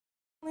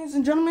Ladies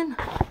and gentlemen,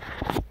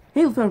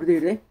 Halo fan video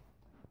today.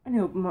 I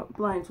know my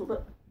blinds hold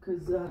up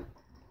because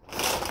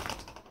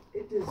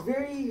it is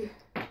very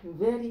dark. Not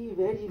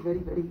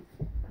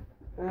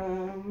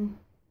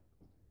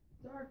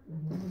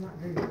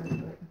very dark,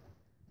 but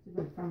see if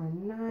I can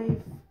find my knife.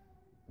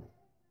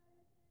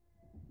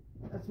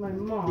 That's my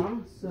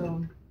mom,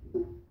 so I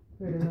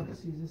don't know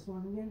if to use this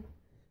one again.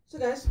 So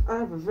guys, I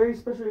have a very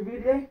special review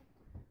today.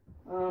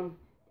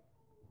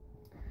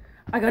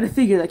 I got a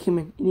figure that came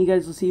in, and you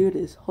guys will see who it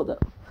is. Hold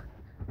up.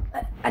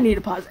 I need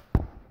to pause it.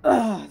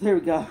 There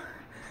we go.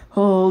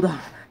 Hold on.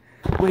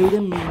 Wait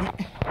a minute.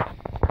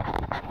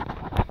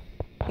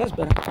 That's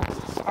better.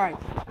 Alright.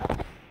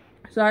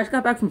 So I just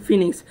got back from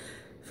Phoenix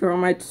for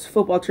my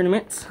football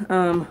tournaments,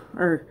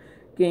 or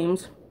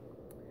games.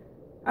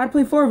 I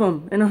played 4 of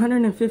them in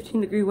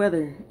 115-degree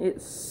weather.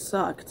 It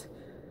sucked.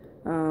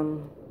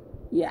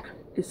 Yeah,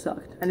 it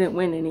sucked. I didn't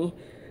win any,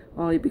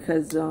 only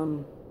because,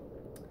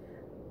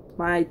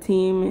 my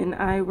team and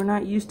I were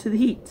not used to the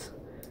heat.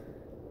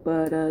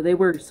 But, they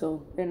were,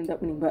 so they ended up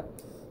winning. But,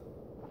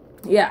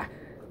 yeah,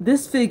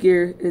 this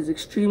figure is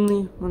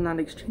extremely, well, not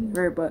extremely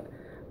rare, but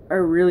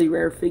a really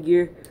rare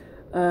figure.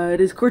 It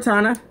is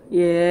Cortana.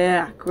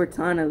 Yeah,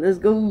 Cortana. Let's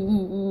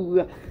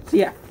go. So,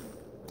 yeah,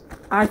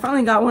 I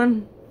finally got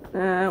one.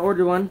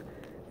 Ordered one,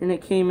 and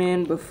it came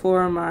in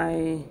before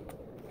my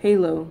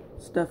Halo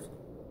stuffed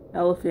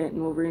elephant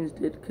and Wolverines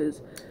did,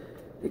 because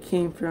it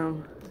came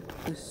from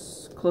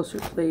this closer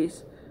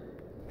place.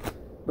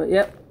 But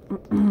yep,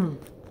 I'm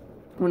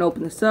gonna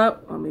open this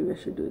up. Oh, maybe I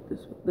should do it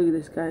this way. Look at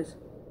this, guys.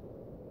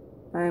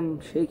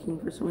 I'm shaking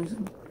for some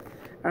reason.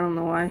 I don't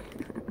know why.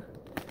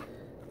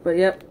 But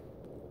yep,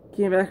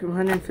 came back from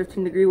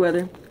 115-degree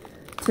weather.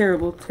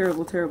 Terrible,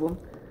 terrible,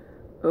 terrible.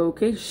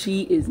 Okay,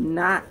 she is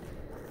not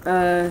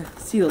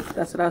sealed.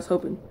 That's what I was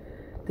hoping.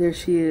 There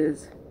she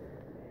is.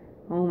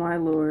 Oh my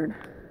lord.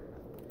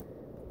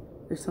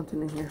 There's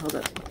something in here. Hold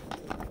up.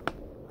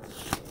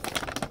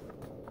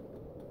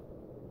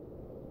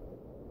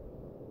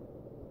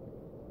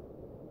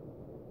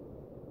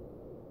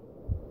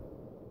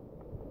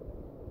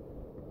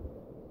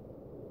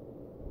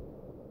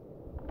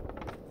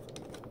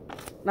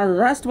 Now the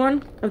last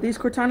one of these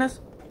Cortanas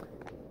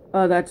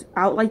that's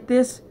out like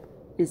this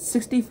is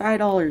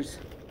 $65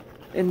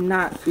 and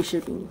not free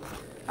shipping.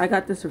 I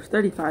got this for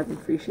 $35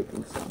 and free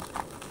shipping, so.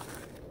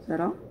 Is that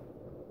all?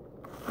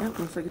 Yep,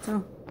 looks like it's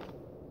all.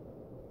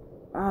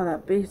 Oh,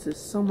 that base is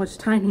so much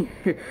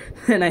tinier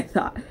than I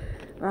thought.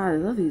 Oh, I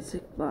love these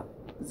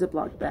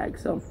Ziploc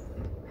bags. So,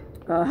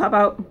 how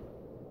about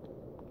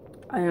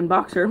I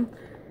unbox her?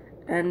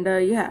 And,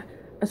 yeah.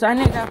 So I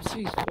need to have a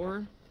Series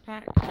 4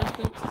 pack,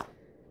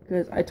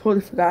 because I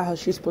totally forgot how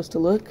she's supposed to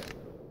look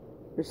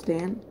or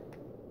stand.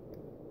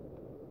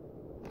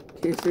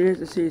 Okay, so here's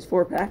the Series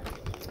 4 pack.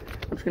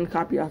 I'm just going to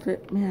copy off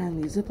it.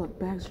 Man, these Ziploc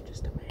bags are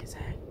just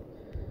amazing.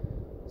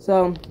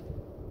 So,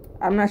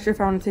 I'm not sure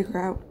if I want to take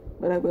her out,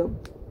 but I will.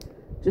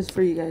 Just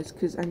for you guys,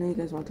 because I know you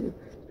guys want to.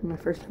 It's my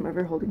first time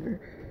ever holding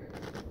her.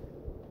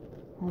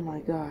 Oh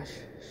my gosh,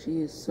 she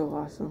is so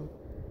awesome.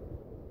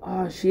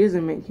 Oh, she is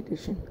in mint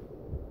condition.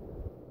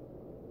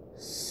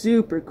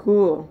 Super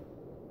cool.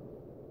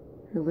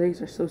 Her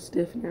legs are so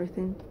stiff and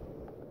everything.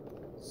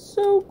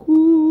 So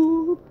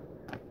cool.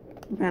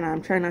 Man,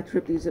 I'm trying not to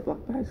rip these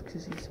Ziploc bags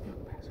because these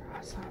Ziploc bags are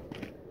awesome.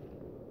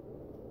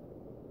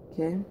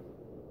 Okay.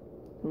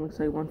 It looks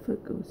like one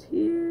foot goes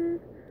here.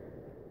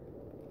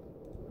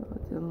 Oh,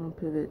 the other one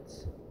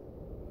pivots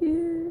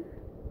here.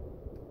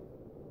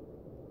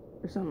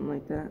 Or something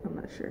like that. I'm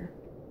not sure.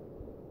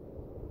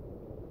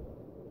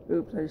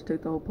 Oops, I just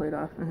took the whole plate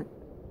off.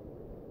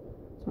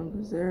 This one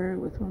goes there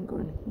with one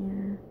going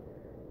here.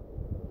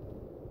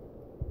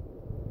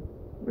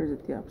 Or is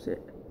it the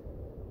opposite?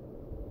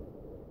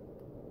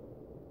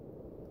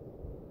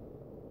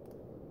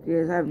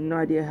 Guys, I have no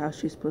idea how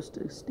she's supposed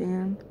to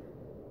stand.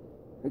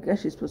 I guess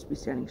she's supposed to be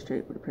standing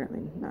straight, but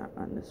apparently not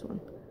on this one.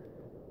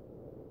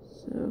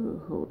 So,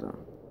 hold on.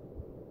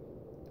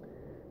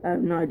 I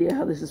have no idea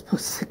how this is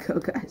supposed to go,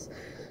 guys.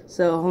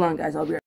 So, hold on, guys. I'll be right back.